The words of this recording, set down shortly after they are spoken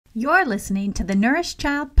You're listening to the Nourished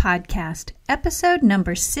Child Podcast, episode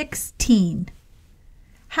number 16.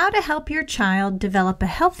 How to help your child develop a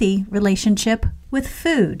healthy relationship with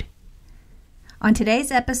food. On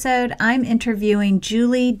today's episode, I'm interviewing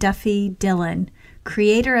Julie Duffy Dillon,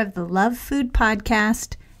 creator of the Love Food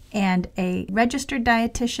podcast and a registered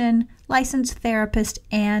dietitian, licensed therapist,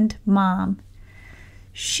 and mom.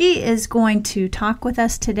 She is going to talk with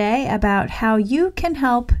us today about how you can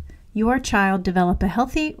help your child develop a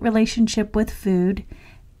healthy relationship with food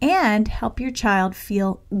and help your child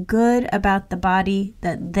feel good about the body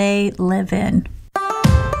that they live in.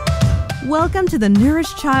 Welcome to the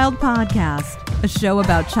Nourished Child Podcast, a show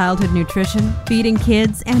about childhood nutrition, feeding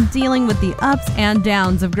kids, and dealing with the ups and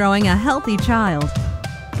downs of growing a healthy child.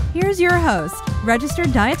 Here's your host,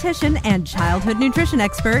 registered dietitian and childhood nutrition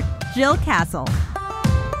expert, Jill Castle.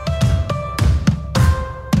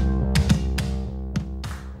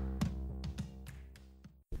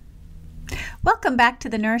 Welcome back to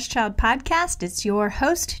the Nourished Child Podcast. It's your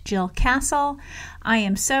host, Jill Castle. I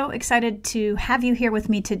am so excited to have you here with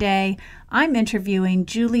me today. I'm interviewing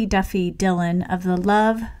Julie Duffy Dillon of the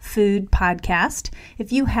Love Food podcast.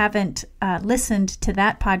 If you haven't listened to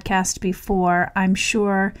that podcast before, I'm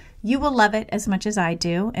sure you will love it as much as I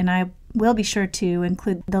do, and I will be sure to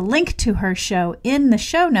include the link to her show in the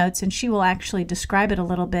show notes, and she will actually describe it a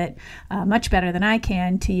little bit much better than I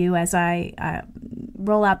can to you as I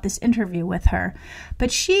roll out this interview with her.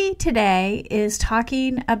 But she today is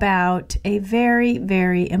talking about a very,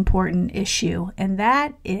 very important issue, and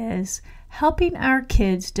that is helping our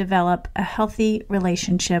kids develop a healthy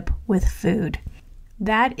relationship with food.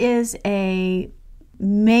 That is a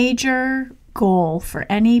major goal for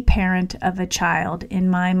any parent of a child in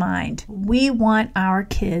my mind. We want our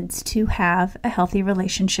kids to have a healthy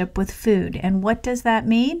relationship with food. And what does that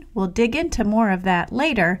mean? We'll dig into more of that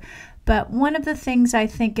later. But one of the things I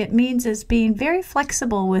think it means is being very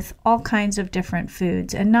flexible with all kinds of different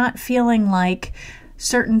foods and not feeling like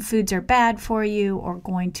certain foods are bad for you or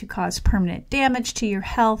going to cause permanent damage to your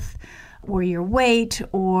health or your weight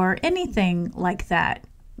or anything like that.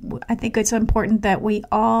 I think it's important that we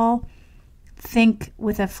all think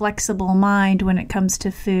with a flexible mind when it comes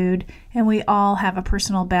to food, and we all have a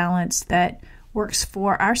personal balance that works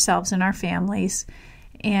for ourselves and our families.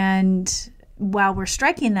 And while we're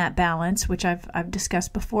striking that balance, which I've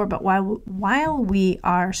discussed before, but while we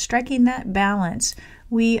are striking that balance,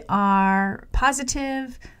 we are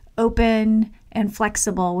positive, open, and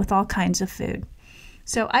flexible with all kinds of food.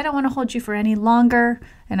 So I don't want to hold you for any longer,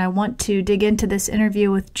 and I want to dig into this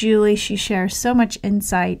interview with Julie. She shares so much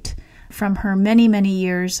insight from her many, many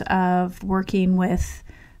years of working with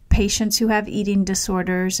patients who have eating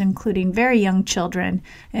disorders, including very young children.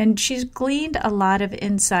 And she's gleaned a lot of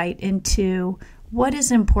insight into what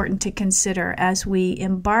is important to consider as we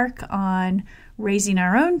embark on raising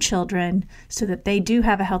our own children so that they do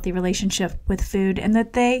have a healthy relationship with food and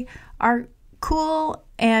that they are cool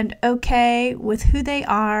and okay with who they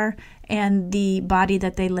are and the body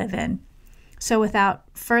that they live in. So without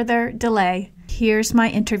further delay, here's my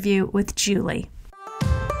interview with Julie.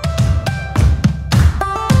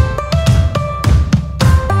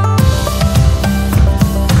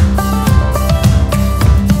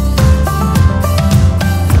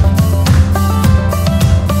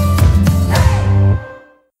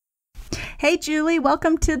 Hey, Julie,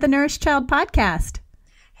 welcome to the Nourished Child Podcast.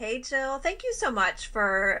 Hey, Jill. Thank you so much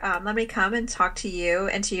for letting me come and talk to you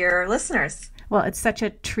and to your listeners. Well, it's such a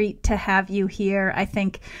treat to have you here. I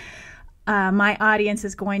think my audience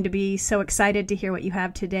is going to be so excited to hear what you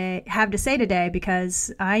have to say today,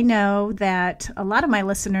 because I know that a lot of my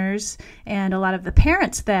listeners and a lot of the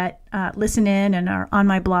parents that listen in and are on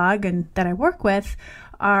my blog and that I work with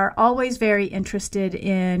are always very interested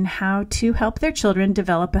in how to help their children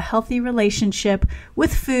develop a healthy relationship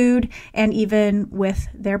with food and even with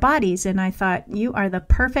their bodies. And I thought you are the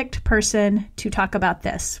perfect person to talk about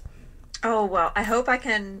this. Oh, well, I hope I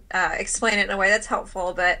can explain it in a way that's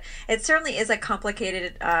helpful, but it certainly is a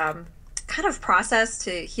complicated kind of process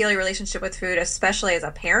to heal your relationship with food, especially as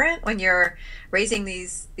a parent when you're raising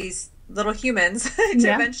these little humans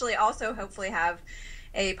to eventually also hopefully have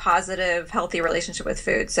a positive, healthy relationship with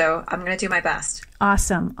food. So I'm going to do my best.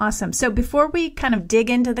 Awesome. So before we kind of dig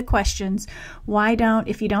into the questions, why don't,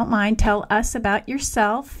 if you don't mind, tell us about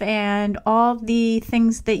yourself and all the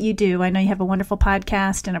things that you do. I know you have a wonderful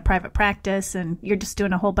podcast and a private practice, and you're just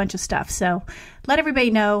doing a whole bunch of stuff. So let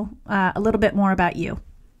everybody know a little bit more about you.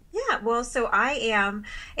 Yeah, well, so I am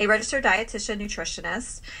a registered dietitian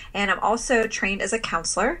nutritionist, and I'm also trained as a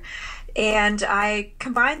counselor. And I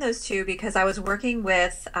combined those two because I was working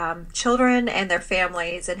with children and their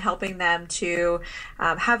families and helping them to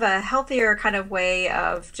have a healthier kind of way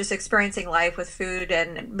of just experiencing life with food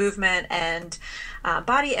and movement and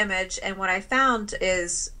body image. And what I found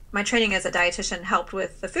is my training as a dietitian helped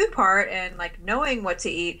with the food part and like knowing what to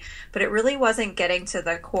eat, but it really wasn't getting to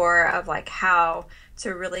the core of like how to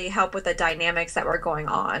really help with the dynamics that were going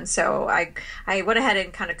on. So I went ahead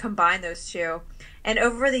and kind of combined those two. And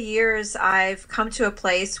over the years, I've come to a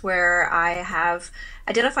place where I have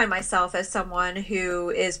identified myself as someone who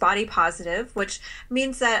is body positive, which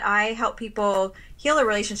means that I help people heal a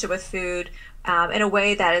relationship with food in a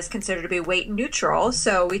way that is considered to be weight neutral.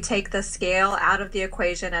 So we take the scale out of the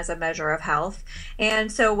equation as a measure of health.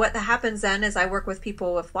 And so what happens then is I work with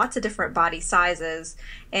people with lots of different body sizes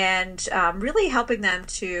and really helping them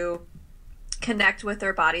to connect with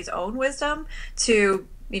their body's own wisdom to,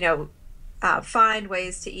 find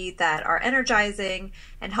ways to eat that are energizing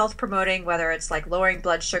and health promoting, whether it's like lowering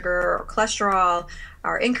blood sugar or cholesterol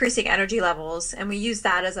or increasing energy levels. And we use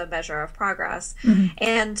that as a measure of progress. Mm-hmm.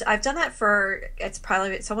 And I've done that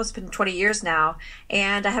it's almost been 20 years now.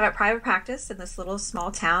 And I have a private practice in this little small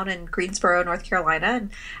town in Greensboro, North Carolina.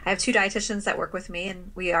 And I have 2 dietitians that work with me,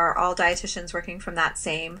 and we are all dietitians working from that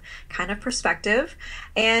same kind of perspective.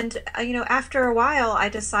 And, after a while, I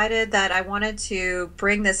decided that I wanted to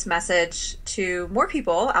bring this message to more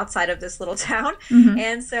people outside of this little town. Mm-hmm.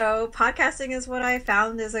 And so podcasting is what I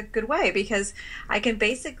found is a good way, because I can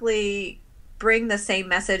basically bring the same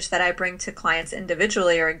message that I bring to clients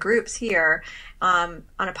individually or in groups here on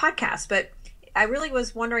a podcast. But I really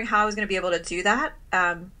was wondering how I was going to be able to do that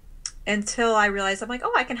until I realized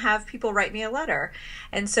I can have people write me a letter.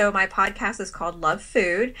 And so my podcast is called Love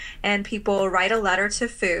Food, and people write a letter to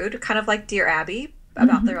food, kind of like Dear Abby,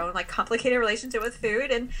 about mm-hmm. their own complicated relationship with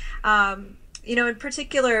food. And in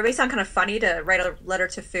particular, it may sound kind of funny to write a letter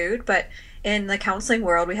to food, but in the counseling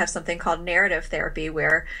world, we have something called narrative therapy,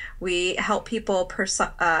 where we help people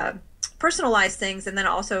personalize things and then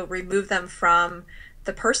also remove them from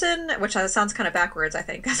the person, which sounds kind of backwards, I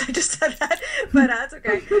think, because I just said that, but that's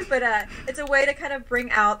okay. But it's a way to kind of bring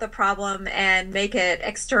out the problem and make it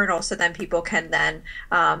external, so then people can then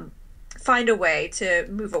find a way to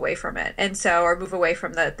move away from it, or move away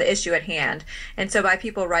from the issue at hand. And so by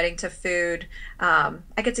people writing to food, I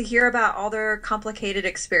get to hear about all their complicated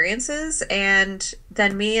experiences, and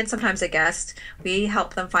then me and sometimes a guest, we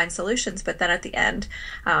help them find solutions. But then at the end,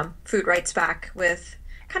 food writes back with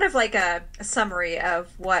kind of like a summary of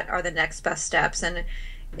what are the next best steps. And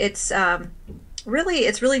it's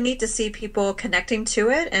really neat to see people connecting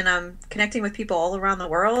to it, and I'm connecting with people all around the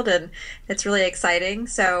world, and it's really exciting.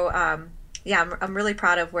 So I'm really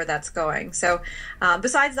proud of where that's going. So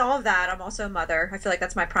besides all of that, I'm also a mother. I feel like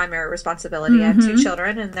that's my primary responsibility. Mm-hmm. I have 2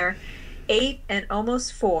 children, and they're 8 and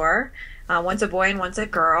almost 4. One's a boy and one's a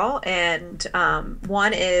girl, and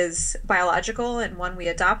one is biological and one we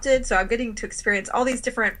adopted. So I'm getting to experience all these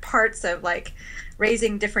different parts of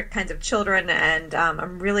raising different kinds of children, and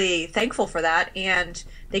I'm really thankful for that. And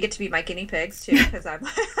they get to be my guinea pigs too, because I'm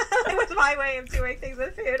with my way of doing things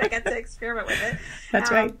with food, I get to experiment with it.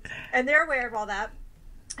 That's right. And they're aware of all that.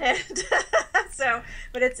 And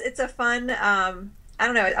but it's a fun. I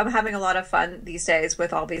don't know. I'm having a lot of fun these days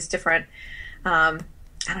with all these different.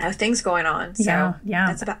 Things going on. So yeah.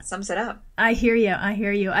 That's about sums it up. I hear you.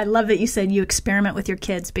 I love that you said you experiment with your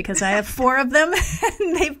kids, because I have 4 of them,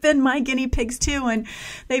 and they've been my guinea pigs too. And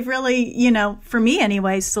they've really, for me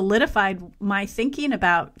anyway, solidified my thinking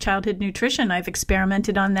about childhood nutrition. I've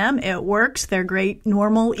experimented on them. It works. They're great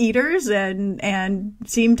normal eaters and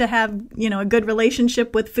seem to have, a good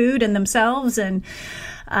relationship with food and themselves. And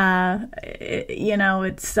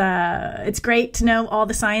it's great to know all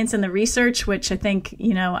the science and the research, which I think,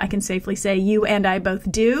 I can safely say you and I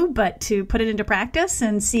both do, but to put it into practice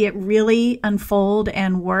and see it really unfold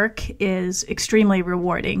and work is extremely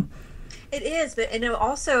rewarding. It is, but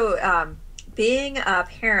also being a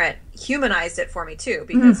parent humanized it for me too,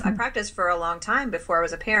 because mm-hmm. I practiced for a long time before I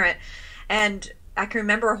was a parent, and I can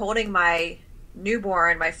remember holding my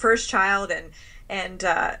newborn, my first child, and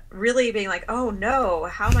really being like, oh no,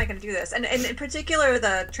 how am I going to do this? And in particular,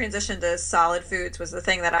 the transition to solid foods was the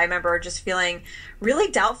thing that I remember just feeling really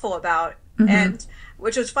doubtful about. Mm-hmm. And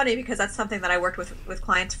which was funny, because that's something that I worked with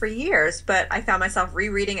clients for years, but I found myself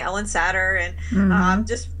rereading Ellen Satter and mm-hmm.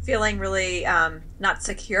 Just feeling really not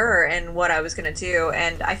secure in what I was going to do.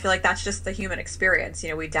 And I feel like that's just the human experience.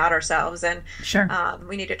 We doubt ourselves, and sure.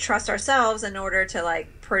 We need to trust ourselves in order to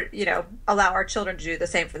allow our children to do the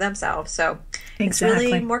same for themselves. So exactly. It's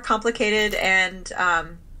really more complicated, and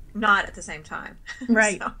not at the same time.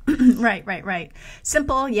 Right. So. Right.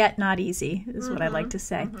 Simple yet not easy is what I like to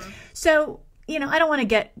say. So, I don't want to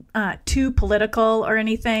get too political or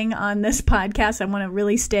anything on this podcast. I want to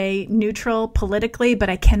really stay neutral politically, but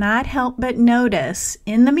I cannot help but notice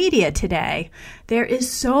in the media today, there is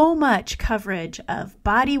so much coverage of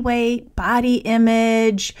body weight, body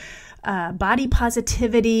image, body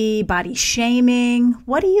positivity, body shaming.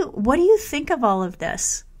 What do you think of all of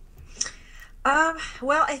this?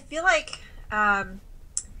 Well, I feel like,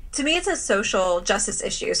 to me, it's a social justice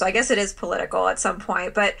issue. So I guess it is political at some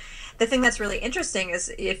point. But the thing that's really interesting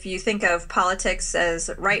is if you think of politics as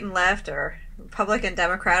right and left, or Republican,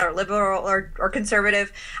 Democrat, or liberal, or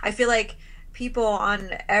conservative, I feel like people on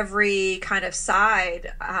every kind of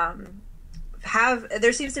side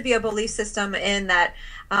there seems to be a belief system in that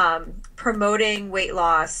promoting weight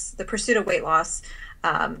loss, the pursuit of weight loss,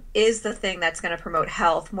 is the thing that's going to promote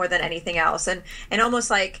health more than anything else. And almost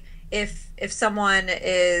like if someone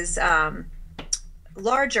is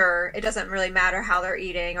larger, it doesn't really matter how they're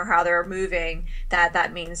eating or how they're moving,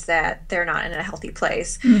 that means that they're not in a healthy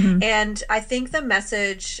place. And I think the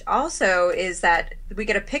message also is that we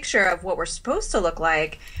get a picture of what we're supposed to look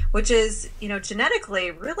like, which is,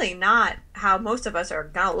 genetically really not how most of us are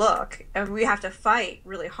going to look. And we have to fight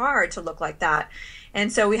really hard to look like that. And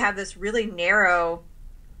so we have this really narrow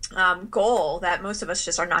goal that most of us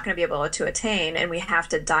just are not going to be able to attain, and we have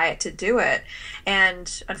to diet to do it.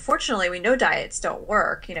 And unfortunately, we know diets don't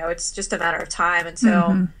work. It's just a matter of time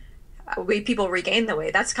until people regain the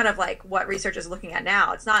weight. That's kind of like what research is looking at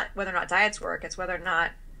now. It's not whether or not diets work, it's whether or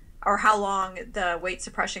not, or how long the weight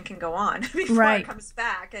suppression can go on before it comes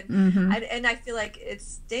back. And and I feel like it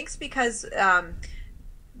stinks because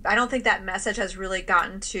I don't think that message has really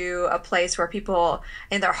gotten to a place where people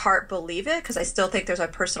in their heart believe it, because I still think there's a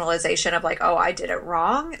personalization of like, oh, I did it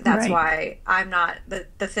wrong. That's why I'm not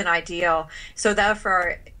the thin ideal. So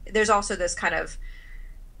therefore, there's also this kind of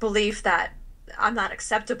belief that I'm not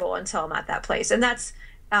acceptable until I'm at that place. And that's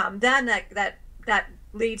then that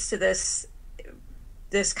leads to this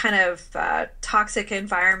kind of toxic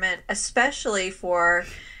environment, especially for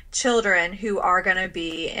children who are going to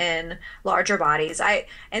be in larger bodies.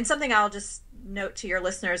 And something I'll just note to your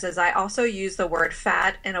listeners is I also use the word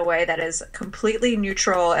fat in a way that is completely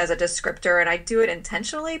neutral as a descriptor, and I do it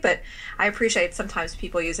intentionally, but I appreciate sometimes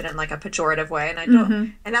people use it in like a pejorative way, and I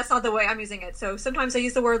don't, and that's not the way I'm using it. So sometimes I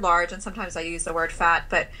use the word large and sometimes I use the word fat,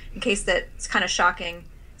 but in case that's kind of shocking,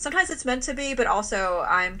 sometimes it's meant to be, but also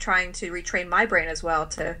I'm trying to retrain my brain as well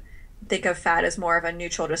to think of fat as more of a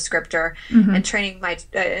neutral descriptor, and training my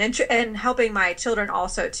and helping my children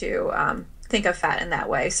also to think of fat in that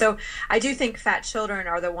way. So I do think fat children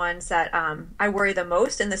are the ones that I worry the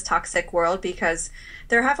most in this toxic world, because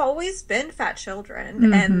there have always been fat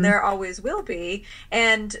children and there always will be.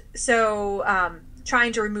 And so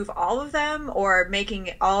trying to remove all of them or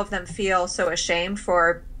making all of them feel so ashamed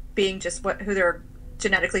for being just who they're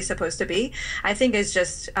genetically supposed to be, I think is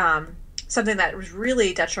just something that was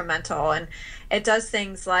really detrimental. And it does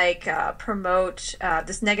things like promote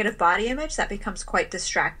this negative body image that becomes quite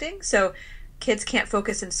distracting. So kids can't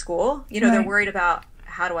focus in school. They're worried about,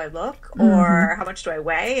 how do I look, or how much do I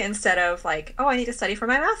weigh, instead of like, oh, I need to study for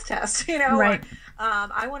my math test, or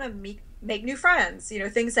I want to make new friends,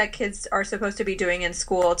 things that kids are supposed to be doing in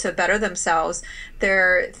school to better themselves.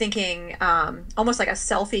 They're thinking almost like a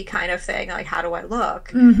selfie kind of thing, like, how do I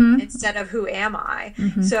look, instead of who am I?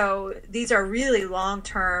 So these are really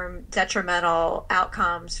long-term detrimental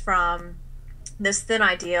outcomes from this thin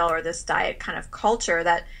ideal or this diet kind of culture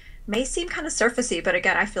that may seem kind of surfacey, but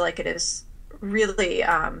again, I feel like it is really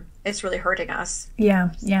it's really hurting us.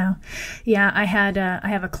 Yeah. I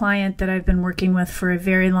have a client that I've been working with for a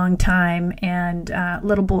very long time, and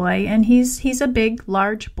little boy, and he's a big,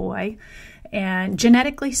 large boy, and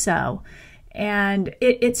genetically so, and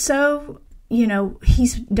it's so,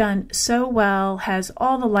 he's done so well, has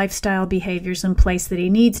all the lifestyle behaviors in place that he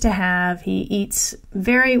needs to have. He eats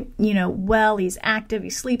very, well, he's active,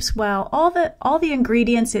 he sleeps well, all the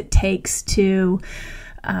ingredients it takes to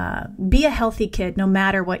be a healthy kid, no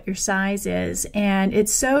matter what your size is. And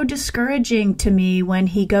it's so discouraging to me when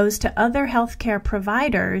he goes to other healthcare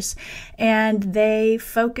providers and they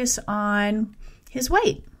focus on his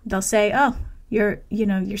weight. They'll say, oh, you're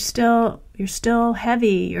still heavy.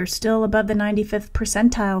 You're still above the 95th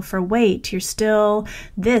percentile for weight. You're still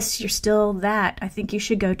this, you're still that. I think you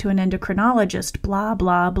should go to an endocrinologist, blah,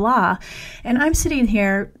 blah, blah. And I'm sitting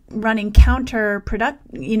here running counter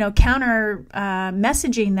messaging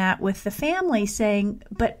that with the family, saying,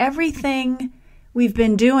 but everything we've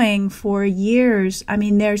been doing for years,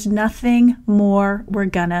 there's nothing more we're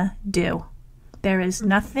gonna do. There is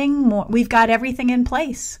nothing more. We've got everything in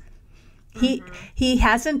place. He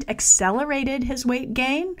hasn't accelerated his weight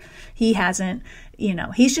gain. He hasn't,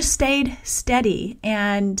 he's just stayed steady.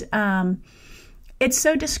 And it's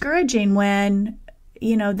so discouraging when,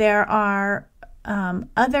 there are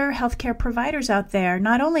other healthcare providers out there.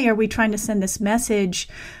 Not only are we trying to send this message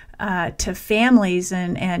to families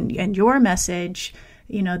and your message,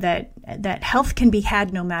 that health can be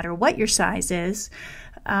had no matter what your size is.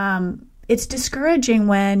 It's discouraging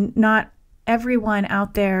when not everyone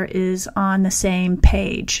out there is on the same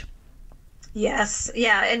page. Yes.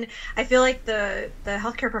 Yeah. And I feel like the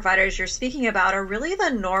healthcare providers you're speaking about are really the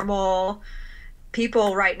normal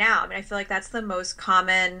people right now. I mean, I feel like that's the most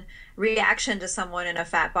common reaction to someone in a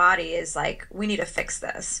fat body is like, we need to fix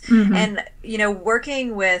this. And,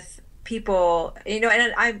 working with people,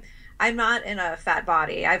 and I'm not in a fat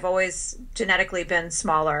body. I've always genetically been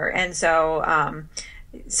smaller. And so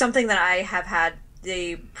something that I have had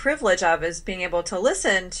the privilege of is being able to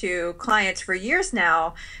listen to clients for years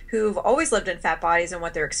now who've always lived in fat bodies and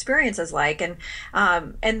what their experience is like. And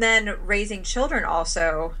then raising children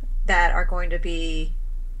also that are going to be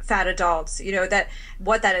fat adults, that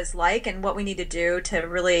what that is like and what we need to do to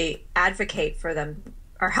really advocate for them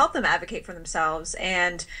or help them advocate for themselves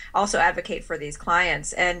and also advocate for these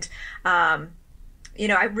clients. And,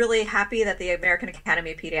 I'm really happy that the American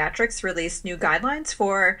Academy of Pediatrics released new guidelines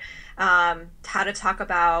for how to talk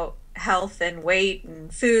about health and weight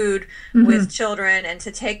and food with children and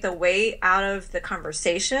to take the weight out of the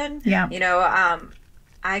conversation. Yeah.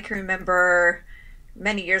 I can remember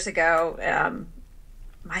many years ago,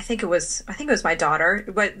 I think it was my daughter,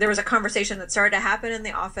 but there was a conversation that started to happen in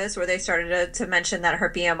the office where they started to mention that her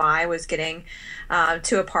BMI was getting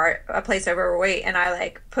to a place overweight. And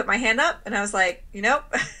I put my hand up and I was like,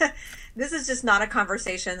 this is just not a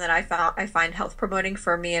conversation that I find health promoting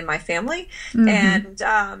for me and my family. And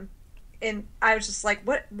I was just like,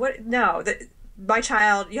 what, no, my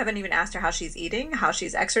child, you haven't even asked her how she's eating, how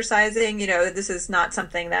she's exercising. This is not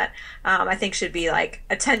something that I think should be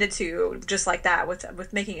attended to just like that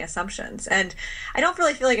with making assumptions. And I don't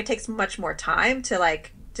really feel like it takes much more time to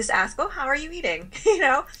just ask, oh, how are you eating?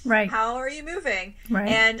 Right. How are you moving? Right.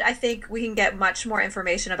 And I think we can get much more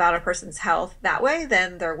information about a person's health that way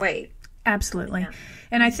than their weight. Absolutely. Yeah.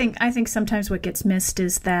 And I think sometimes what gets missed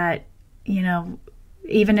is that,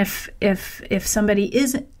 even if somebody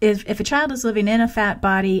if a child is living in a fat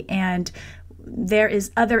body and there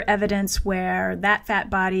is other evidence where that fat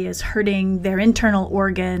body is hurting their internal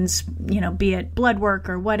organs, be it blood work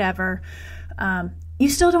or whatever, you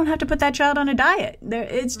still don't have to put that child on a diet.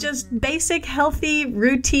 It's just basic, healthy,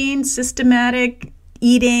 routine, systematic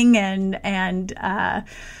eating and a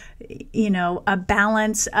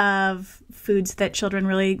balance of foods that children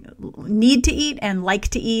really need to eat and like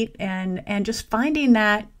to eat, and just finding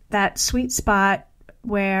that sweet spot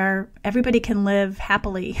where everybody can live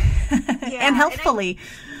happily and healthfully.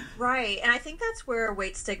 Right. And I think that's where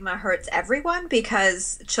weight stigma hurts everyone,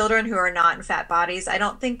 because children who are not in fat bodies, I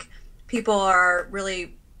don't think people are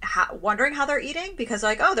really wondering how they're eating because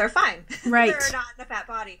they're fine. Right. They're not in a fat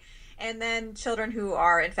body. And then children who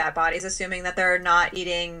are in fat bodies, assuming that they're not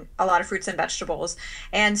eating a lot of fruits and vegetables.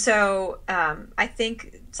 And so I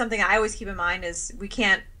think something I always keep in mind is we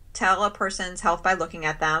can't tell a person's health by looking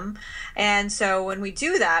at them. And so when we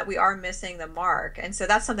do that, we are missing the mark. And so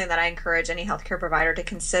that's something that I encourage any healthcare provider to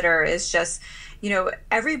consider is just,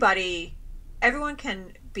 everyone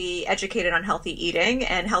can be educated on healthy eating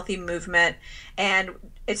and healthy movement. And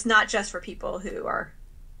it's not just for people who are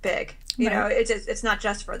big. It's not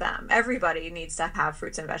just for them. Everybody needs to have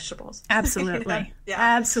fruits and vegetables. Absolutely. Yeah.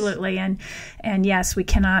 Absolutely. And yes, we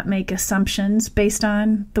cannot make assumptions based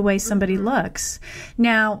on the way somebody looks.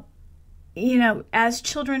 Now, as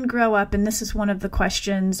children grow up, and this is one of the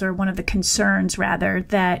questions or one of the concerns rather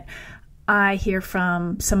that I hear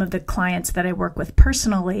from some of the clients that I work with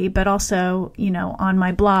personally, but also, on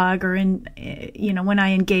my blog or when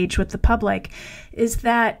I engage with the public, is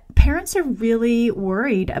that parents are really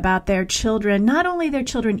worried about their children, not only their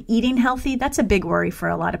children eating healthy, that's a big worry for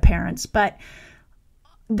a lot of parents, but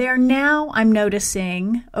I'm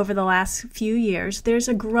noticing over the last few years, there's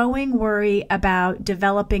a growing worry about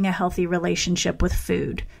developing a healthy relationship with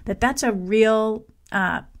food, that's a real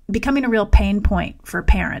becoming a real pain point for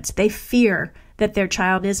parents. They fear that their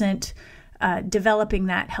child isn't developing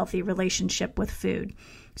that healthy relationship with food.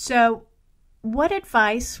 So what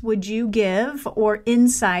advice would you give or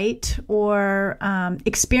insight or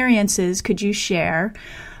experiences could you share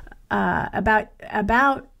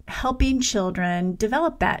about helping children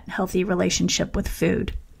develop that healthy relationship with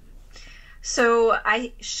food? So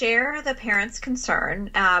I share the parents'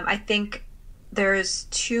 concern. I think there's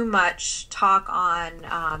too much talk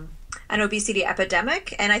on an obesity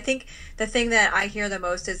epidemic. And I think the thing that I hear the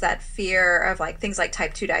most is that fear of like things like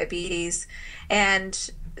type 2 diabetes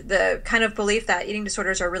and the kind of belief that eating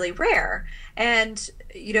disorders are really rare. And,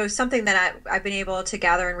 you know, something that I've been able to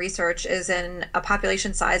gather and research is in a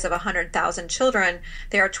population size of 100,000 children,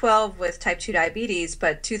 there are 12 with type 2 diabetes,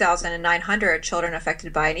 but 2,900 children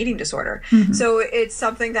affected by an eating disorder. Mm-hmm. So it's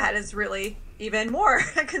something that is really even more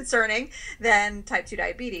concerning than type 2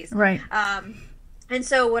 diabetes. Right. And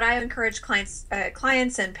so what I encourage clients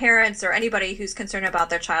and parents or anybody who's concerned about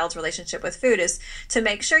their child's relationship with food is to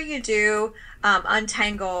make sure you do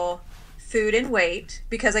untangle food and weight,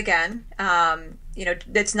 because again, you know,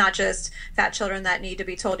 it's not just fat children that need to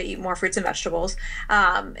be told to eat more fruits and vegetables.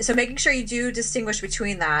 So making sure you do distinguish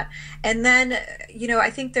between that. And then, you know, I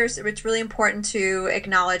think it's really important to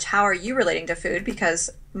acknowledge how are you relating to food, because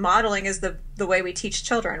modeling is the way we teach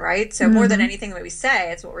children, right? So more than anything that we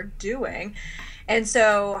say, it's what we're doing. And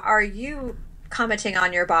so are you commenting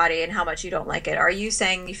on your body and how much you don't like it? Are you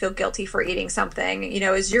saying you feel guilty for eating something? You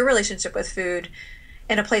know, is your relationship with food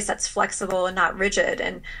in a place that's flexible and not rigid?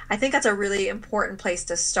 And I think that's a really important place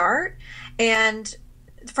to start. And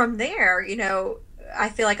from there, you know, I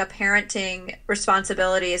feel like a parenting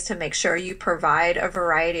responsibility is to make sure you provide a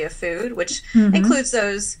variety of food, which includes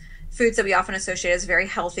those foods that we often associate as very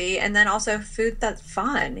healthy, and then also food that's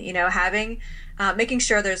fun, you know, making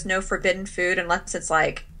sure there's no forbidden food unless it's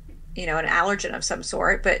like, you know, an allergen of some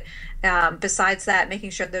sort. But besides that,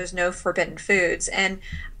 making sure there's no forbidden foods, and,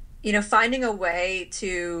 you know, finding a way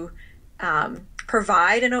to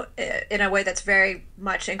provide in a way that's very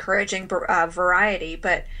much encouraging variety.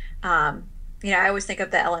 But, you know, I always think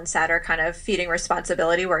of the Ellen Satter kind of feeding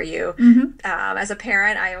responsibility, where you, as a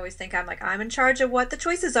parent, I always think I'm in charge of what the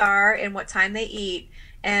choices are and what time they eat,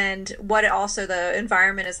 and what also the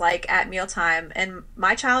environment is like at mealtime. And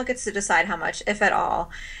my child gets to decide how much, if at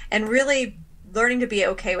all, and really learning to be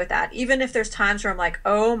okay with that. Even if there's times where I'm like,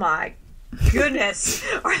 oh my goodness,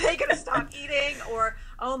 are they going to stop eating? Or,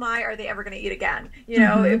 oh my, are they ever going to eat again? You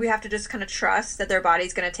know, we have to just kind of trust that their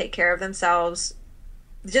body's going to take care of themselves.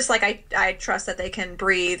 Just like I trust that they can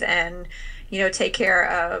breathe and, you know, take care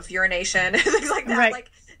of urination and things like that. Right.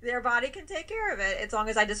 Like, their body can take care of it as long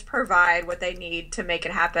as I just provide what they need to make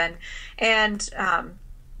it happen. And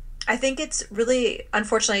I think it's really,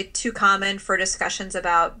 unfortunately, too common for discussions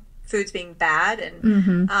about foods being bad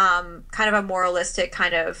and kind of a moralistic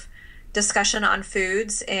kind of discussion on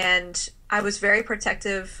foods. And I was very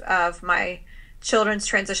protective of my children's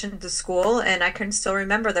transition to school. And I can still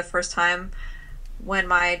remember the first time when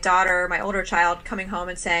my daughter, my older child, coming home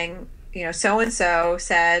and saying, you know, so-and-so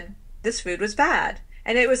said this food was bad.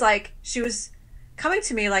 And it was like, she was coming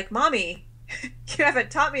to me like, Mommy, you haven't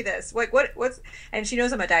taught me this. Like, what's, and she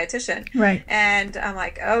knows I'm a dietitian. Right. And I'm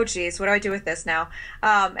like, oh geez, what do I do with this now?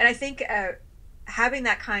 And I think having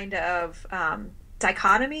that kind of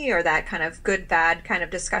dichotomy, or that kind of good, bad kind of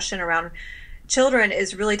discussion around children,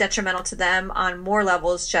 is really detrimental to them on more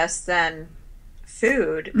levels just than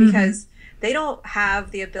food, because they don't have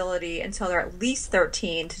the ability until they're at least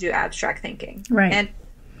 13 to do abstract thinking. Right. And,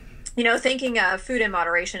 you know, thinking of food in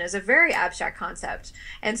moderation is a very abstract concept.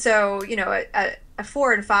 And so, you know, a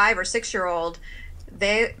 4 and 5 or 6-year-old,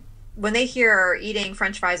 when they hear eating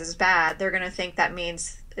French fries is bad, they're going to think that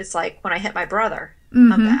means it's like when I hit my brother,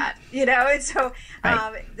 I'm bad, you know? And so,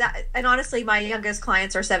 and honestly, my youngest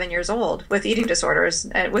clients are 7 years old with eating disorders,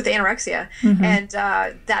 with anorexia. And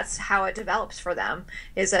that's how it develops for them,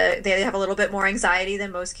 is they have a little bit more anxiety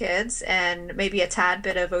than most kids, and maybe a tad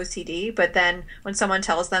bit of OCD. But then when someone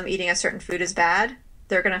tells them eating a certain food is bad,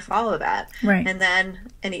 they're going to follow that. Right. And then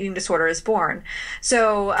an eating disorder is born.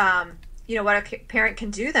 So, you know, what a parent can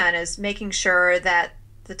do then is making sure that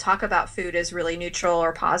the talk about food is really neutral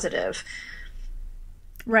or positive.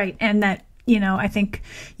 Right. And that, you know, I think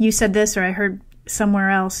you said this, or I heard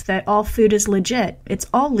somewhere else, that all food is legit. It's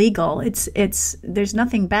all legal. There's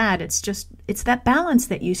nothing bad. It's that balance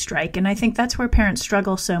that you strike. And I think that's where parents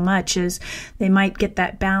struggle so much, is they might get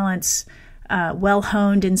that balance well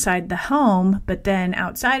honed inside the home, but then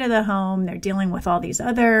outside of the home, they're dealing with all these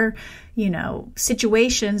other, you know,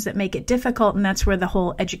 situations that make it difficult. And that's where the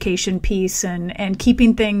whole education piece and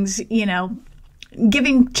keeping things, you know,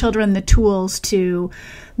 giving children the tools to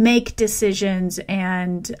make decisions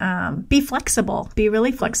and be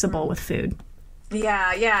really flexible with food.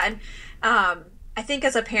 Yeah. And I think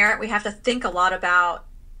as a parent, we have to think a lot about,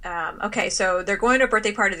 okay, so they're going to a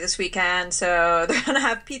birthday party this weekend, so they're going to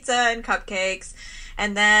have pizza and cupcakes,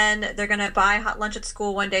 and then they're going to buy hot lunch at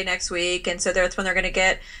school one day next week, and so that's when they're going to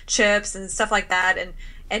get chips and stuff like that.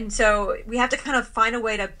 And so we have to kind of find a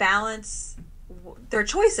way to balance their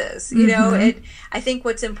choices. You know, I think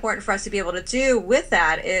what's important for us to be able to do with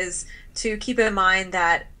that is to keep in mind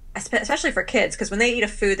that, especially for kids, because when they eat a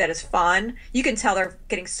food that is fun, you can tell they're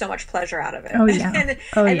getting so much pleasure out of it. Oh, yeah. and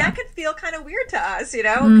yeah. that could feel kind of weird to us, you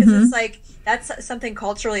know, because it's like, that's something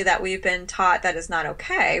culturally that we've been taught that is not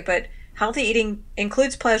okay. But healthy eating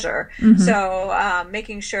includes pleasure. So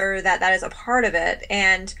making sure that that is a part of it.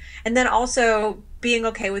 And then also being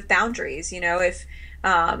okay with boundaries. You know, if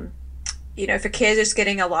a kid is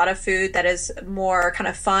getting a lot of food that is more kind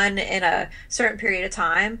of fun in a certain period of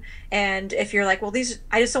time, and if you're like, well,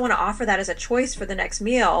 I just don't want to offer that as a choice for the next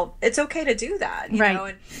meal, it's okay to do that, you know,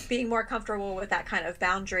 and being more comfortable with that kind of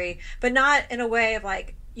boundary, but not in a way of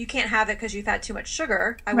like, you can't have it because you've had too much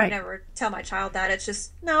sugar. I would never tell my child that. It's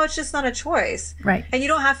just not a choice. Right. And you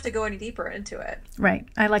don't have to go any deeper into it. Right.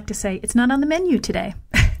 I like to say, it's not on the menu today.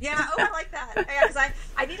 Yeah. Oh, I like that. Yeah, because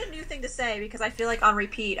I need a new thing to say, because I feel like on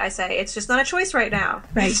repeat I say, it's just not a choice right now.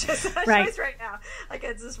 Right. It's just not a choice right now. Like,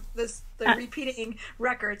 it's the repeating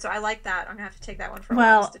record. So I like that. I'm gonna have to take that one for a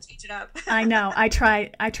while just to change it up. I know. I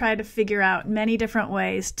try to figure out many different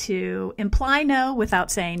ways to imply no without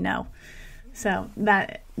saying no. So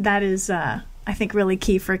that is, I think, really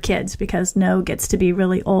key for kids, because no gets to be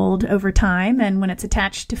really old over time. And when it's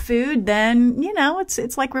attached to food, then, you know,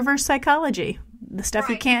 it's like reverse psychology. The stuff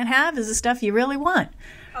you can't have is the stuff you really want.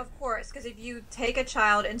 Of course, because if you take a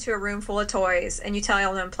child into a room full of toys and you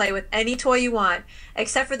tell them play with any toy you want,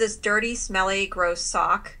 except for this dirty, smelly, gross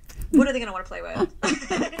sock, what are they going to want to play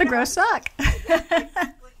with? The gross sock.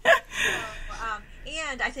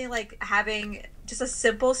 And I think, like, having just a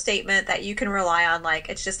simple statement that you can rely on, like,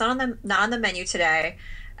 it's just not on the menu today.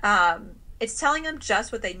 It's telling them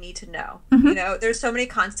just what they need to know. You know, there's so many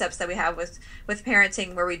concepts that we have with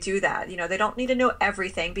parenting where we do that. You know, they don't need to know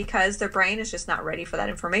everything because their brain is just not ready for that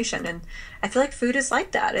information. And I feel like food is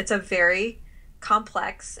like that. It's a very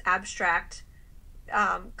complex, abstract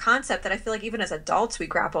concept that I feel like even as adults we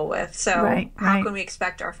grapple with. So how can we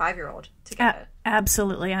expect our 5-year-old to get it?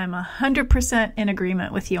 Absolutely. I'm 100% in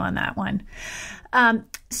agreement with you on that one.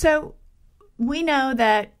 So we know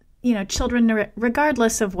that, you know, children,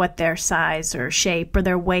 regardless of what their size or shape or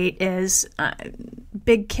their weight is,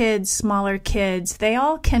 big kids, smaller kids, they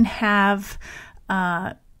all can have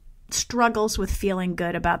struggles with feeling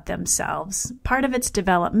good about themselves. Part of it's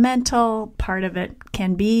developmental, part of it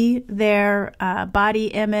can be their body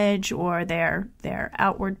image or their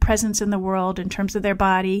outward presence in the world in terms of their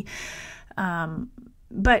body.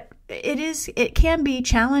 But it can be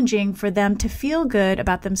challenging for them to feel good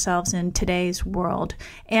about themselves in today's world.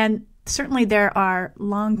 And certainly there are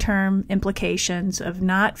long-term implications of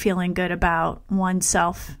not feeling good about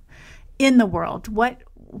oneself in the world.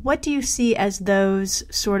 What do you see as those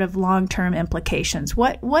sort of long-term implications?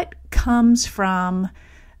 What comes from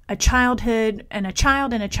a childhood and a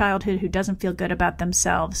child in a childhood who doesn't feel good about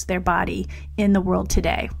themselves, their body, in the world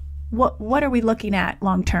today? What are we looking at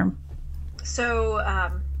long-term?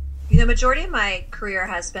 So, the majority of my career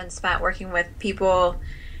has been spent working with people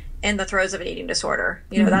in the throes of an eating disorder.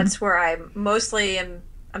 You know, that's where I mostly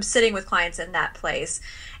I'm sitting with clients in that place.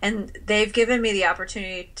 And they've given me the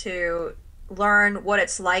opportunity to learn what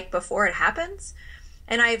it's like before it happens.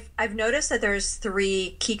 And I've noticed that there's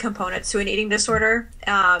 3 key components to an eating disorder.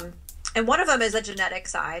 And one of them is a genetic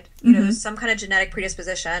side. You know, there's some kind of genetic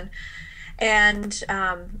predisposition. And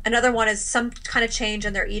another one is some kind of change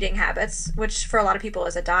in their eating habits, which for a lot of people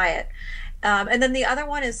is a diet. And then the other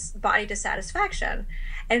one is body dissatisfaction.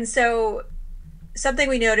 And so something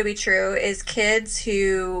we know to be true is kids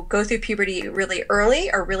who go through puberty really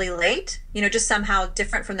early or really late, you know, just somehow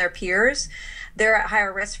different from their peers, they're at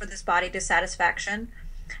higher risk for this body dissatisfaction.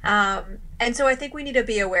 And so I think we need to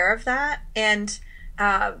be aware of that. And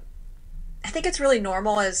I think it's really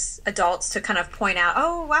normal as adults to kind of point out,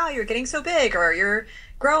 oh, wow, you're getting so big or you're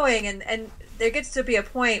growing. And there gets to be a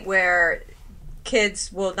point where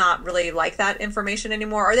kids will not really like that information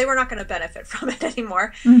anymore, or they were not going to benefit from it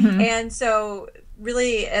anymore. And so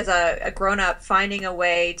really, as a grown-up, finding a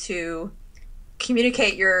way to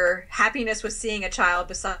communicate your happiness with seeing a child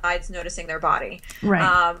besides noticing their body,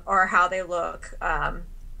 or how they look,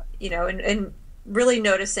 you know, and really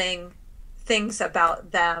noticing things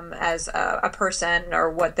about them as a person, or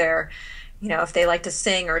what they're, you know, if they like to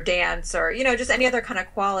sing or dance, or, you know, just any other kind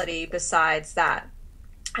of quality besides that,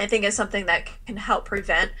 I think is something that can help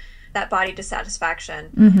prevent that body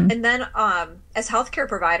dissatisfaction. And then as healthcare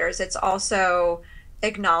providers, it's also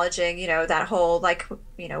acknowledging, you know, that whole, like,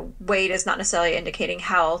 you know, weight is not necessarily indicating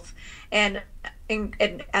health, and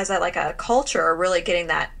as a culture, really getting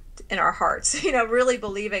that in our hearts, you know, really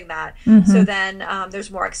believing that. So then there's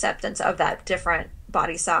more acceptance of that different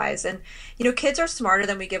body size. And, kids are smarter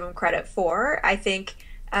than we give them credit for. I think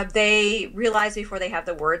they realize before they have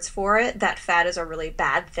the words for it that fat is a really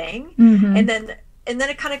bad thing. And then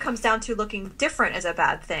it kind of comes down to looking different as a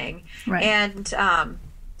bad thing. Right. And,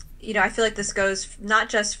 I feel like this goes not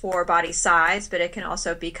just for body size, but it can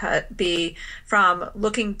also be from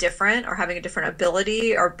looking different or having a different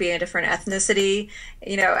ability or being a different ethnicity.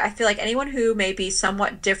 I feel like anyone who may be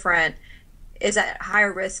somewhat different is at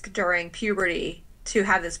higher risk during puberty to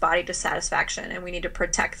have this body dissatisfaction, and we need to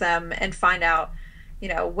protect them and find out,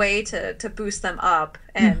 way to boost them up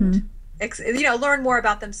and learn more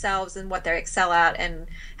about themselves and what they excel at, and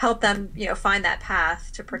help them, find that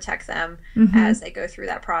path to protect them as they go through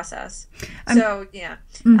that process. And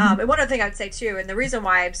one other thing I'd say too, and the reason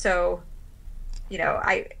why I'm so,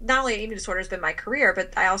 I not only eating disorder has been my career,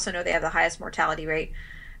 but I also know they have the highest mortality rate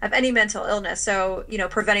of any mental illness. So,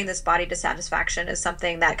 preventing this body dissatisfaction is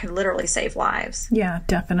something that can literally save lives. Yeah,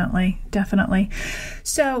 definitely.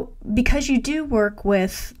 So, because you do work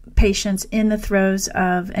with patients in the throes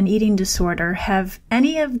of an eating disorder, have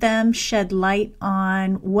any of them shed light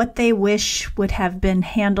on what they wish would have been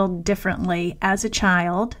handled differently as a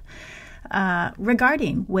child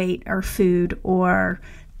regarding weight or food or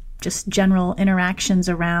just general interactions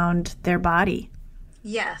around their body?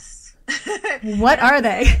 Yes. What are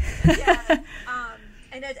they?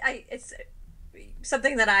 And it's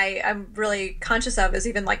something that I'm really conscious of, is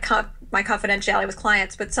even like my confidentiality with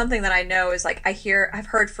clients, but something that I know is like I've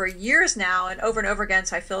heard for years now and over again,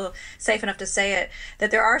 so I feel safe enough to say it,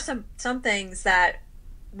 that there are some things that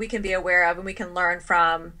we can be aware of and we can learn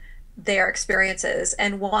from their experiences.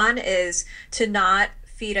 And one is to not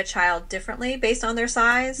feed a child differently based on their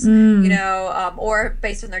size, or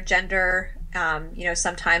based on their gender.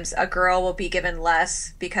 Sometimes a girl will be given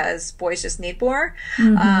less because boys just need more,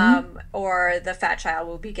 or the fat child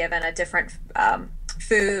will be given a different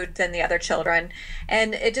food than the other children.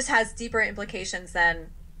 And it just has deeper implications than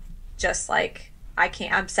just like,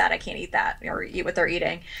 I'm sad I can't eat that or eat what they're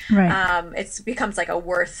eating. Right. It becomes like a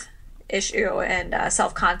worth issue and a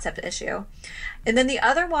self-concept issue. And then the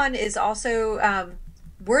other one is also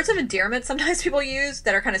words of endearment sometimes people use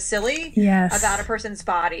that are kind of silly about a person's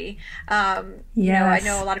body. I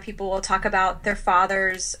know a lot of people will talk about their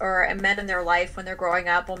fathers or men in their life when they're growing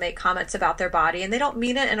up will make comments about their body, and they don't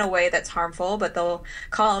mean it in a way that's harmful, but they'll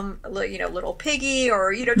call them, little piggy,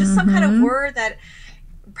 or, just some kind of word that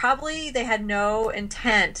probably they had no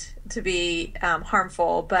intent to be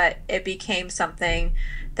harmful, but it became something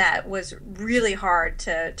that was really hard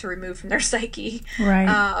to remove from their psyche.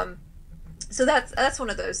 Right. So that's one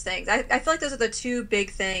of those things. I feel like those are the two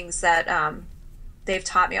big things that they've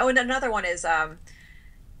taught me. Oh, and another one is not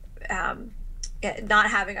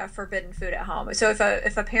having a forbidden food at home. So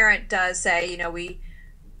if a parent does say,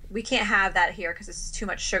 we can't have that here because it's too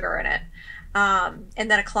much sugar in it,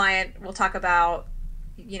 and then a client will talk about,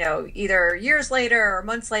 either years later or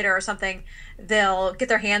months later or something, they'll get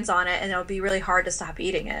their hands on it and it'll be really hard to stop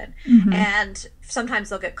eating it. And sometimes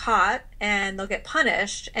they'll get caught and they'll get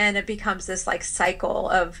punished, and it becomes this like cycle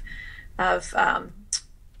of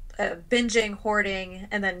binging, hoarding,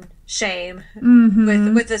 and then shame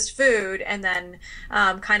with this food, and then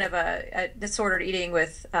kind of a disordered eating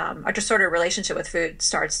with a disordered relationship with food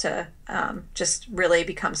starts to just really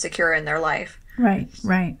become secure in their life. Right.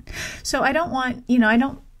 So I don't want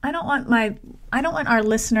our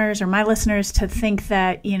listeners or my listeners to think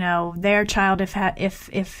that, their child, if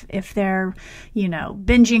they're,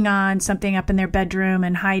 binging on something up in their bedroom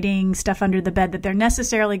and hiding stuff under the bed, that they're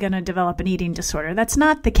necessarily going to develop an eating disorder. That's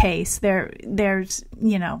not the case. There's,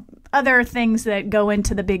 other things that go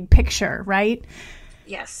into the big picture, right?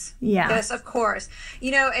 Yes. Yeah. Yes, of course.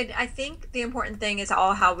 And I think the important thing is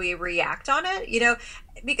all how we react on it,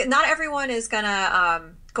 because not everyone is going to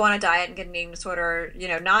go on a diet and get an eating disorder.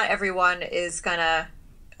 Not everyone is going to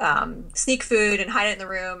sneak food and hide it in the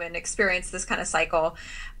room and experience this kind of cycle.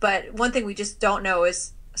 But one thing we just don't know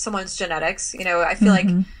is someone's genetics. I feel like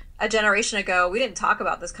a generation ago, we didn't talk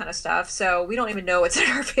about this kind of stuff. So we don't even know what's in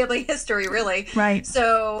our family history, really. Right.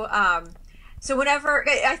 So whenever,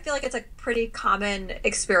 I feel like it's a pretty common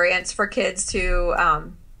experience for kids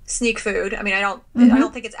to sneak food. I mean, I don't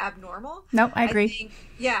think it's abnormal. No, I agree.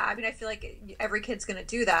 I feel like every kid's going to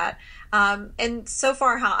do that. And so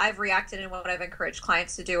far how I've reacted and what I've encouraged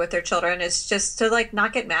clients to do with their children is just to like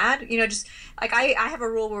not get mad. Just like I have a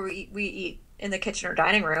rule where we eat in the kitchen or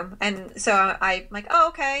dining room. And so I'm like, oh,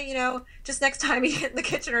 okay, just next time eat in the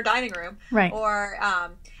kitchen or dining room. Right. Or,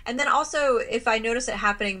 and then also if I notice it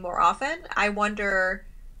happening more often, I wonder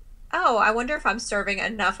if I'm serving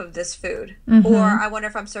enough of this food, or I wonder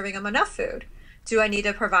if I'm serving them enough food. do I need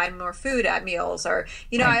to provide more food at meals? Or,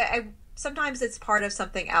 I sometimes it's part of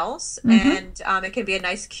something else, and it can be a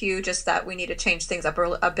nice cue just that we need to change things up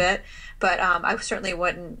a bit. But I certainly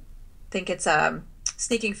wouldn't think it's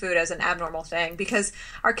sneaking food as an abnormal thing, because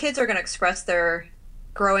our kids are going to express their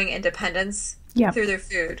growing independence through their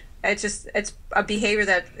food. It's a behavior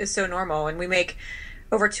that is so normal, and we make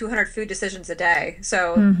over 200 food decisions a day.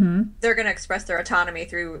 So they're going to express their autonomy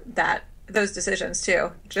through those decisions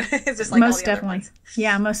too. It's just like most all the definitely. Other ones.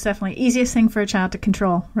 Yeah, most definitely. Easiest thing for a child to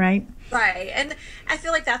control, right? Right. And I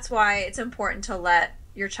feel like that's why it's important to let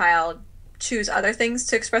your child choose other things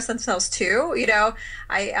to express themselves too.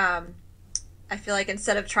 I feel like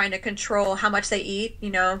instead of trying to control how much they eat,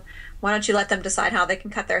 why don't you let them decide how they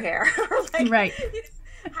can cut their hair? Right.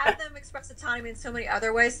 Have them express autonomy in so many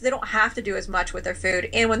other ways. So they don't have to do as much with their food.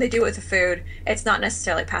 And when they do it with the food, it's not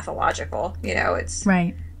necessarily pathological. It's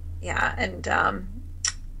right. Yeah. And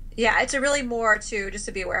it's a really more just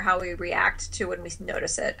to be aware how we react to when we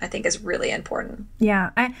notice it, I think is really important.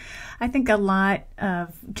 Yeah. I think a lot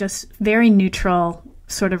of just very neutral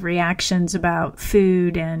sort of reactions about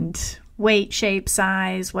food and weight, shape,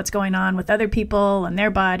 size, what's going on with other people and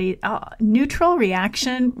their body. Neutral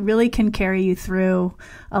reaction really can carry you through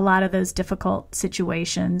a lot of those difficult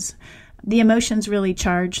situations. The emotions really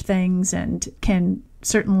charge things and can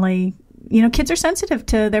certainly, kids are sensitive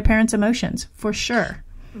to their parents' emotions, for sure.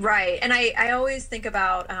 Right. And I always think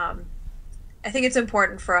about, I think it's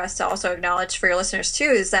important for us to also acknowledge for your listeners too,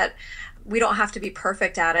 is that we don't have to be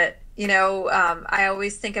perfect at it. I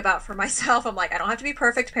always think about for myself, I'm like, I don't have to be a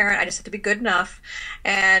perfect parent. I just have to be good enough.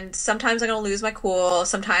 And sometimes I'm going to lose my cool.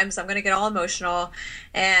 Sometimes I'm going to get all emotional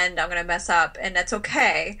and I'm going to mess up, and that's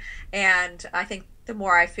okay. And I think the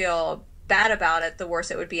more I feel bad about it, the worse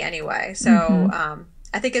it would be anyway. So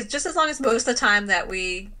I think it's just as long as most of the time that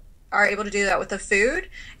we are able to do that with the food,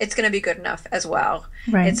 it's going to be good enough as well.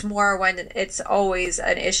 Right. It's more when it's always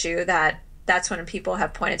an issue that's when people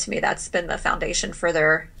have pointed to me that's been the foundation for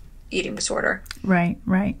their eating disorder. Right.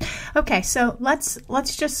 Okay, so let's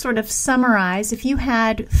just sort of summarize. If you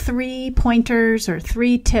had 3 pointers or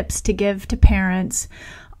 3 tips to give to parents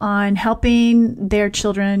on helping their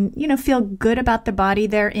children, feel good about the body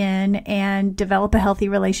they're in and develop a healthy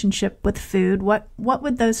relationship with food, what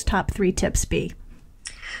would those top 3 tips be?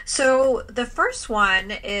 So the first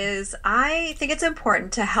one is, I think it's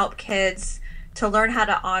important to help kids to learn how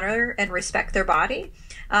to honor and respect their body.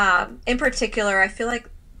 In particular, I feel like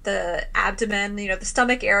the abdomen, the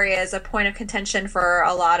stomach area is a point of contention for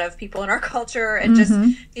a lot of people in our culture, and just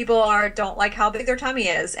people don't like how big their tummy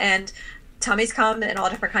is, and tummies come in all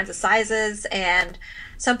different kinds of sizes. And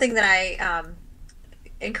something that I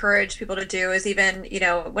encourage people to do is even,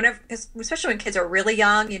 whenever, especially when kids are really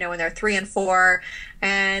young, when they're 3 and 4,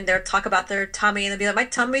 and they'll talk about their tummy and they'll be like, my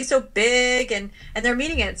tummy's so big, and they're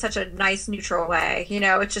meeting it in such a nice, neutral way.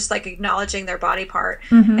 It's just like acknowledging their body part.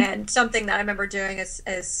 And something that I remember doing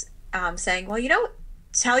is saying, well,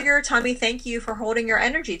 tell your tummy thank you for holding your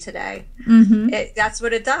energy today. That's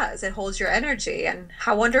what it does. It holds your energy, and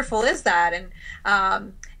how wonderful is that?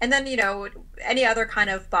 And then, any other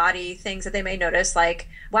kind of body things that they may notice, like,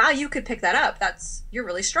 wow, you could pick that up. You're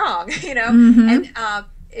really strong, and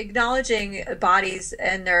acknowledging bodies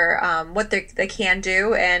and their what they can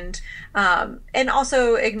do, and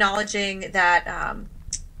also acknowledging that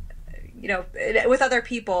with other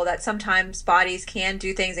people, that sometimes bodies can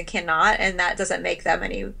do things and cannot, and that doesn't make them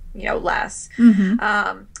any less.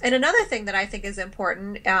 And another thing that I think is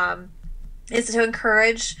important is to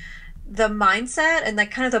encourage the mindset and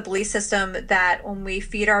kind of the belief system that when we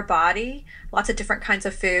feed our body lots of different kinds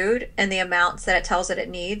of food and the amounts that it tells it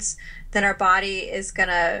needs, then our body is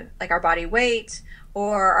gonna, like our body weight,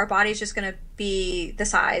 or our body's just gonna be the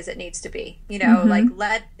size it needs to be. Like,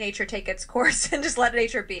 let nature take its course and just let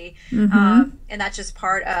nature be. And that's just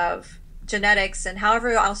part of genetics, and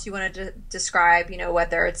however else you want to describe,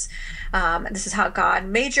 whether it's this is how God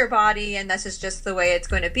made your body, and this is just the way it's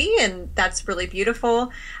going to be, and that's really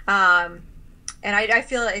beautiful. And I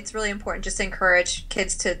feel it's really important just to encourage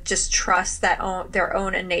kids to just trust their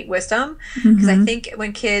own innate wisdom, because I think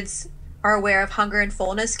when kids are aware of hunger and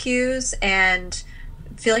fullness cues and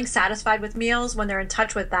feeling satisfied with meals, when they're in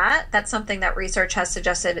touch with that, that's something that research has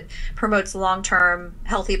suggested promotes long-term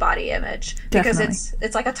healthy body image. Definitely. Because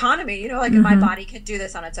it's like autonomy, like my body can do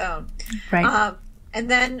this on its own. Right. And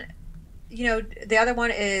then, the other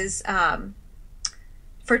one is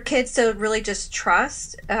for kids to really just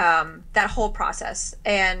trust that whole process,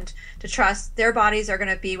 and to trust their bodies are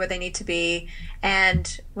going to be where they need to be.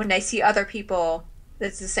 And when they see other people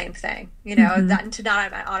it's the same thing, that to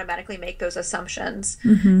not automatically make those assumptions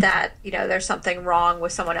that, there's something wrong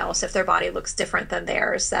with someone else if their body looks different than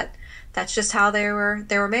theirs, that's just how they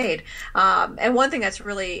were made. And one thing that's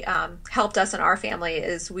really helped us in our family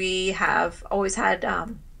is we have always had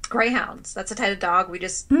greyhounds. That's the type of dog we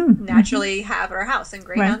just naturally have at our house. And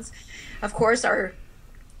greyhounds, of course, are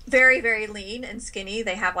very, very lean and skinny.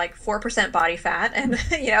 They have like 4% body fat, and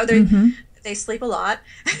they sleep a lot.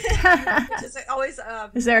 Just always.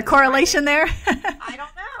 Is there a correlation there? I don't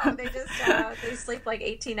know. They sleep like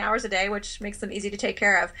 18 hours a day, which makes them easy to take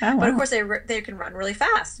care of. Oh, but wow. of course, they can run really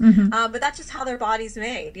fast. But that's just how their body's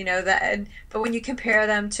made, But when you compare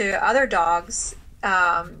them to other dogs,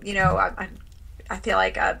 I feel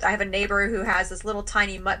like I have a neighbor who has this little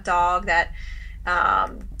tiny mutt dog that I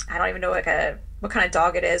don't even know what kind of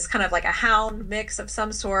dog it is. Kind of like a hound mix of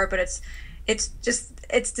some sort, but it's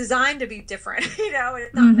designed to be different.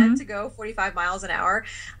 It's not meant to go 45 miles an hour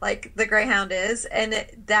like the greyhound is, and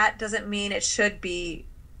that doesn't mean it should be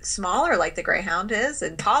smaller like the greyhound is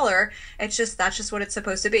and taller. That's just what it's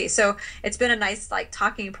supposed to be. So it's been a nice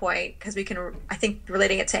talking point, because I think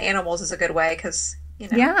relating it to animals is a good way, because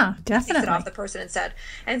yeah, definitely takes it off the person instead.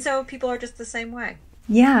 And so people are just the same way.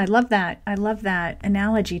 Yeah, I love that. I love that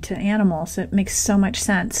analogy to animals. It makes so much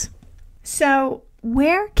sense. So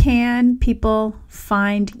where can people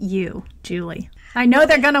find you, Julie? I know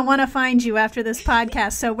they're going to want to find you after this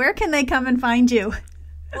podcast. So where can they come and find you?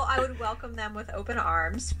 Well, I would welcome them with open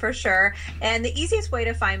arms, for sure. And the easiest way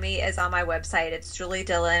to find me is on my website. It's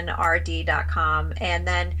juliedillonrd.com. And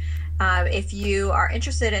then if you are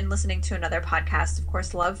interested in listening to another podcast, of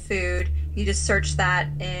course, Love Food, you just search that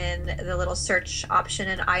in the little search option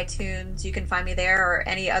in iTunes. You can find me there, or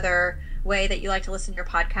any other way that you like to listen to your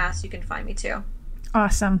podcast, you can find me too.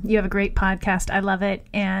 Awesome. You have a great podcast. I love it.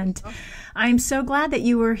 And I'm so glad that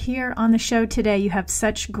you were here on the show today. You have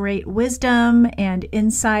such great wisdom and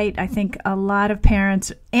insight. I think a lot of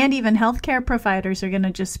parents and even healthcare providers are going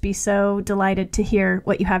to just be so delighted to hear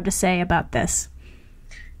what you have to say about this.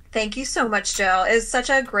 Thank you so much, Jill. It's such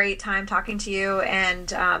a great time talking to you.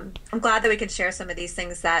 And I'm glad that we can share some of these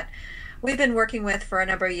things that we've been working with for a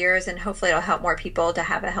number of years, and hopefully it'll help more people to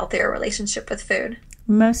have a healthier relationship with food.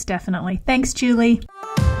 Most definitely. Thanks, Julie.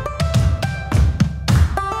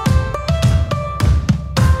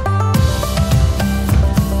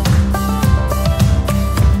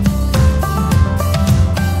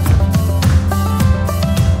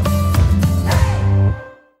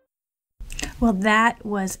 Well, that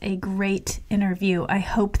was a great interview. I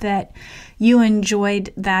hope that you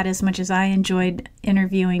enjoyed that as much as I enjoyed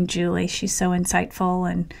interviewing Julie. She's so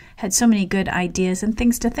insightful and had so many good ideas and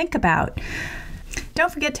things to think about.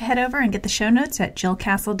 Don't forget to head over and get the show notes at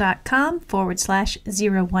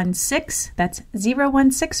jillcastle.com/016. That's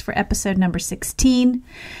 016 for episode number 16.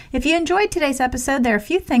 If you enjoyed today's episode, there are a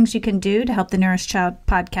few things you can do to help the Nourished Child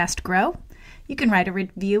podcast grow. You can write a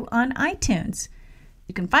review on iTunes.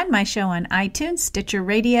 You can find my show on iTunes, Stitcher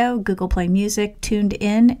Radio, Google Play Music, Tuned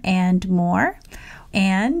In, and more.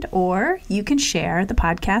 Or you can share the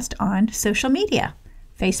podcast on social media: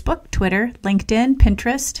 Facebook, Twitter, LinkedIn,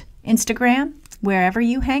 Pinterest, Instagram, wherever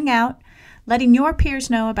you hang out. Letting your peers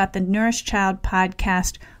know about the Nourished Child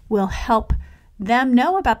podcast will help them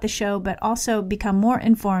know about the show, but also become more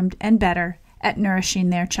informed and better at nourishing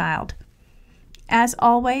their child. As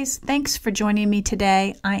always, thanks for joining me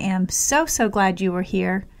today. I am so glad you were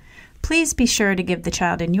here. Please be sure to give the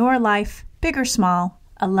child in your life, big or small,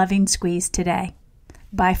 a loving squeeze today.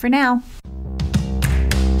 Bye for now.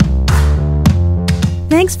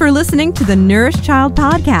 Thanks for listening to the Nourished Child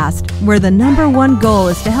podcast, where the #1 goal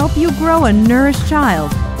is to help you grow a nourished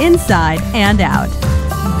child inside and out.